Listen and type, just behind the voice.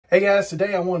Hey guys,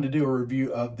 today I wanted to do a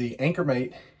review of the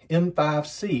Ankermake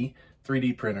M5C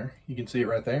 3D printer. You can see it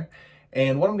right there.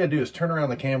 And what I'm going to do is turn around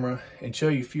the camera and show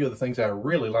you a few of the things I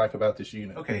really like about this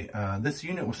unit. Okay, this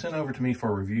unit was sent over to me for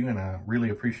a review and I really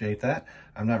appreciate that.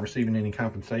 I'm not receiving any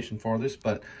compensation for this,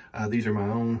 but these are my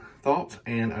own thoughts,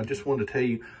 and I just wanted to tell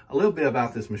you a little bit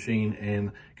about this machine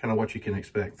and kind of what you can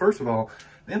expect. First of all,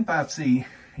 the M5C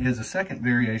is a second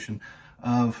variation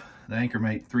of the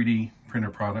Ankermake 3D printer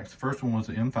products. The first one was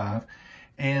the M5,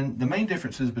 and the main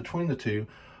differences between the two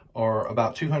are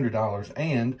about $200,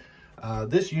 and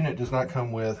this unit does not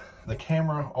come with the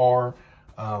camera or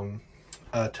a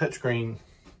touchscreen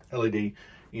LED,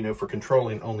 for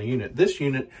controlling on the unit. This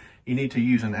unit, you need to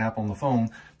use an app on the phone.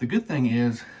 The good thing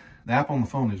is the app on the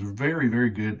phone is very,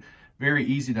 very good, very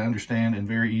easy to understand and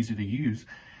very easy to use.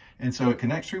 And so it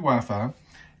connects through Wi-Fi,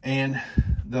 and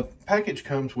the package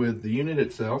comes with the unit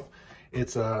itself.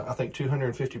 It's I think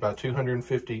 250 by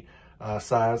 250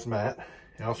 size mat.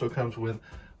 It also comes with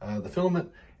the filament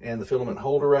and the filament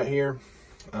holder right here.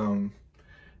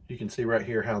 You can see right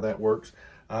here how that works.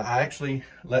 I actually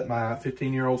let my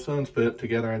 15-year-old sons put it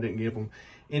together. I didn't give them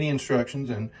any instructions,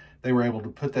 and they were able to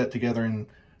put that together in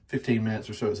 15 minutes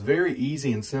or so. It's very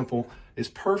easy and simple. It's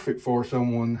perfect for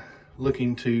someone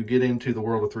looking to get into the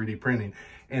world of 3D printing.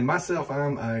 And myself,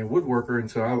 I'm a woodworker,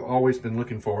 and so I've always been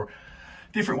looking for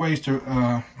different ways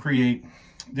to create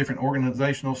different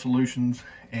organizational solutions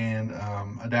and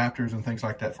adapters and things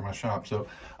like that for my shop. So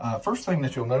first thing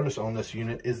that you'll notice on this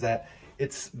unit is that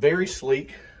it's very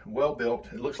sleek, well built.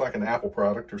 It looks like an Apple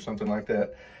product or something like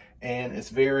that. And it's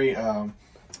very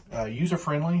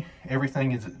user-friendly.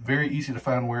 Everything is very easy to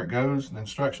find where it goes. The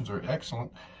instructions are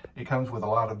excellent. It comes with a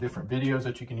lot of different videos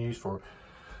that you can use for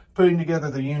putting together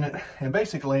the unit. And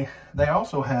basically, they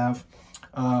also have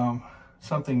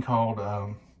something called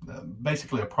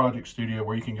basically a project studio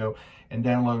where you can go and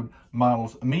download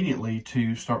models immediately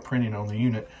to start printing on the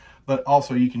unit. But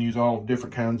also you can use all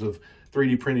different kinds of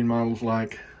 3D printing models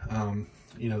like,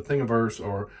 Thingiverse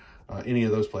or any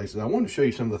of those places. I wanted to show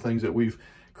you some of the things that we've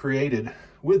created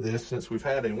with this since we've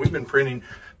had it. And we've been printing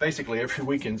basically every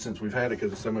weekend since we've had it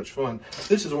because it's so much fun.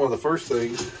 This is one of the first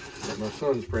things that my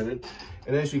son's printed.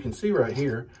 And as you can see right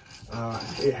here,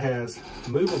 it has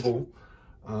movable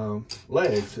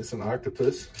legs. It's an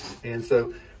octopus, and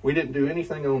so we didn't do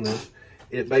anything on this.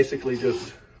 It basically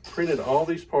just printed all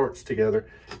these parts together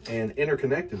and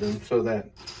interconnected them so that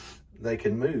they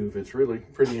can move. It's really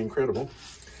pretty incredible.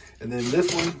 And then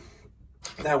this one,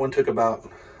 that one took about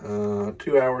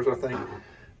 2 hours, I think.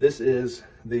 This is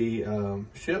the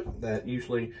ship that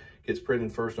usually gets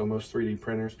printed first on most 3D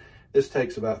printers. This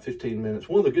takes about 15 minutes.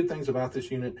 One of the good things about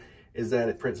this unit is that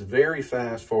it prints very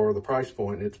fast for the price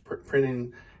point. It's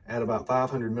printing at about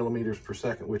 500 millimeters per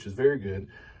second, which is very good.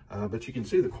 But you can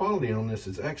see the quality on this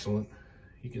is excellent.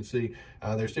 You can see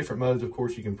there's different modes, of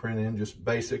course, you can print in, just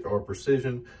basic or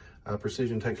precision.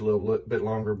 Precision takes a little bit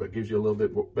longer, but gives you a little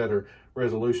bit better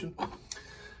resolution.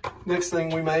 Next thing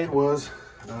we made was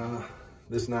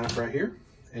this knife right here.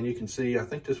 And you can see, I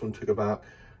think this one took about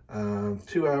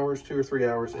 2 hours, 2 or 3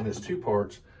 hours, and it's 2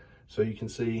 parts. So you can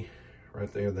see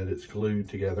right there that it's glued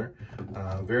together.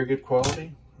 Very good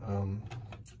quality.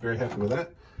 Very happy with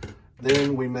that.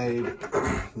 Then we made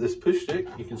this push stick.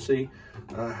 You can see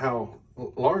how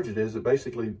large it is. It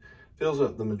basically fills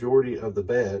up the majority of the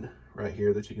bed right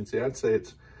here that you can see. I'd say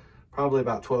it's probably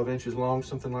about 12 inches long,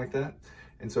 something like that.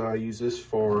 And so I use this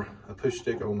for a push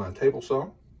stick on my table saw.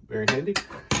 Very handy.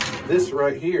 This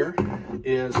right here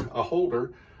is a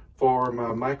holder for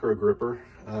my micro gripper.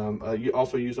 You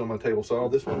also use on my table saw.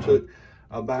 This one took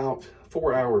about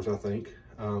 4 hours, I think.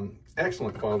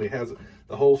 Excellent quality. It has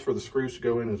the holes for the screws to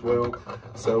go in as well.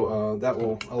 So that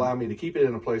will allow me to keep it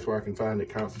in a place where I can find it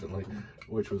constantly,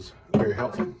 which was very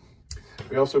helpful.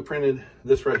 We also printed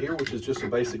this right here, which is just a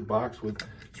basic box with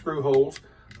screw holes.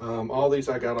 All these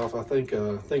I got off, I think,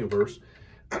 Thingiverse.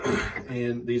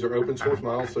 And these are open source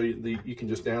models, so you can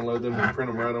just download them and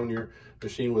print them right on your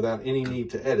machine without any need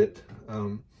to edit.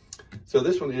 So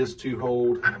this one is to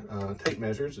hold tape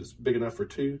measures. It's big enough for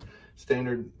 2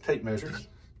 standard tape measures.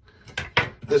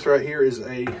 This right here is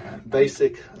a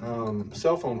basic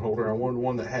cell phone holder. I wanted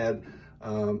one that had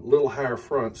a little higher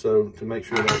front, so to make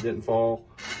sure that it didn't fall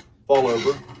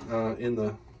over and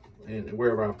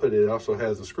wherever I put it. It also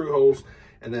has the screw holes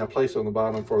and then a place on the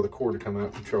bottom for the cord to come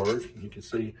out to charge. You can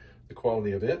see the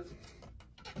quality of it.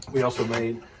 We also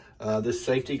made this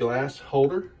safety glass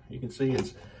holder. You can see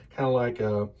it's kind of like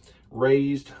a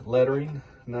raised lettering,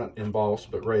 not embossed,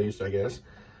 but raised, I guess.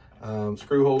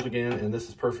 Screw holes again, and this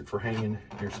is perfect for hanging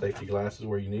your safety glasses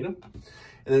where you need them.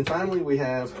 And then finally we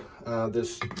have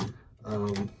this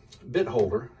bit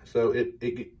holder. So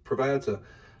it provides a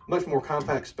much more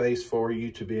compact space for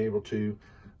you to be able to,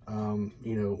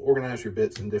 you know, organize your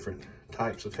bits in different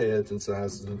types of heads and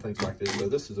sizes and things like this. So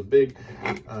this is a big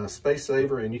space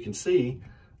saver, and you can see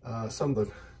some of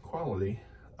the quality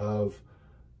of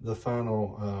the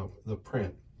final, the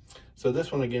print. So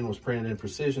this one again was printed in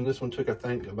precision. This one took, I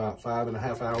think, about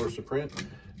 5.5 hours to print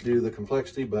due to the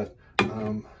complexity, but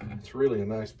it's really a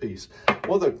nice piece.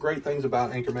 One of the great things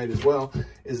about Ankermake as well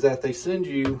is that they send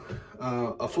you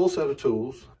a full set of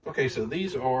tools. Okay, so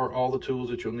these are all the tools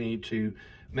that you'll need to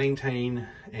maintain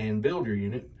and build your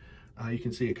unit. You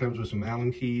can see it comes with some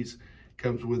Allen keys,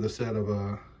 comes with a set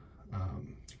of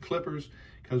clippers,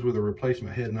 comes with a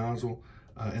replacement head nozzle,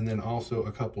 and then also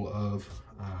a couple of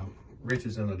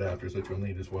wrenches and adapters that you'll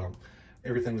need as well.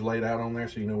 Everything's laid out on there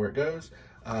so you know where it goes.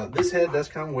 This head does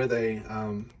come with a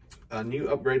new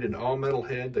upgraded all metal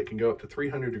head that can go up to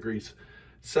 300 degrees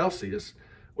Celsius,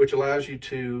 which allows you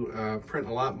to print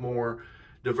a lot more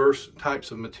diverse types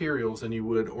of materials than you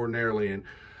would ordinarily. And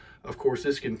of course,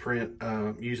 this can print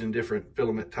using different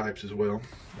filament types as well.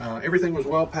 Everything was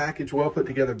well packaged, well put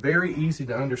together, very easy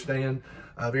to understand,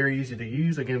 very easy to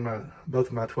use. Again, both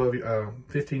of my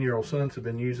 15-year-old sons have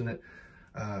been using it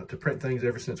to print things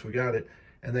ever since we got it,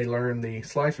 and they learned the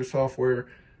slicer software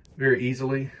very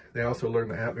easily. They also learn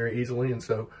the app very easily, and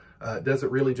so it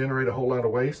doesn't really generate a whole lot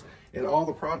of waste. And all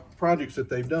the projects that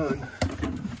they've done,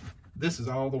 this is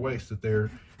all the waste that there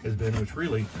has been, which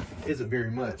really isn't very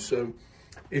much. So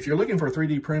if you're looking for a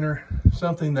 3D printer,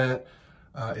 something that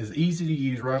is easy to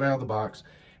use right out of the box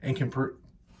and can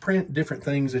print different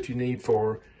things that you need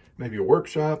for maybe a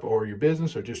workshop or your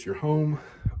business or just your home,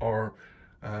 or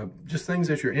just things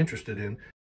that you're interested in.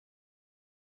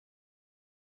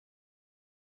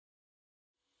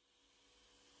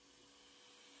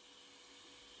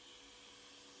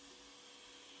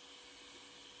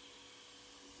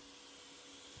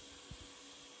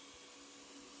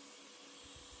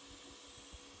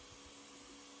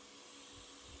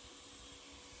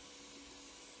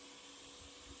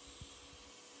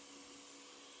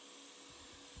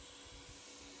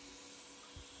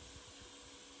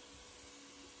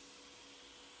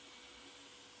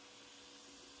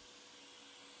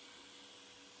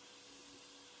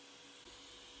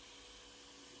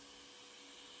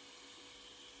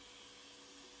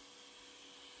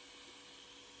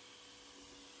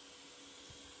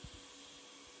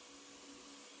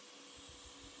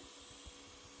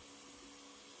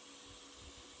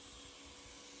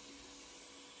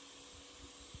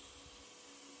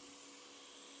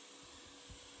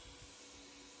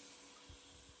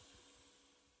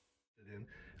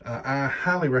 I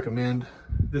highly recommend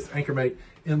this Ankermake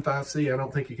M5C. I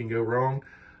don't think you can go wrong.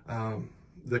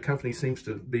 The company seems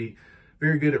to be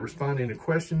very good at responding to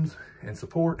questions and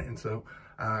support, and so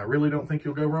I really don't think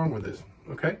you'll go wrong with this.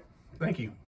 Okay, thank you.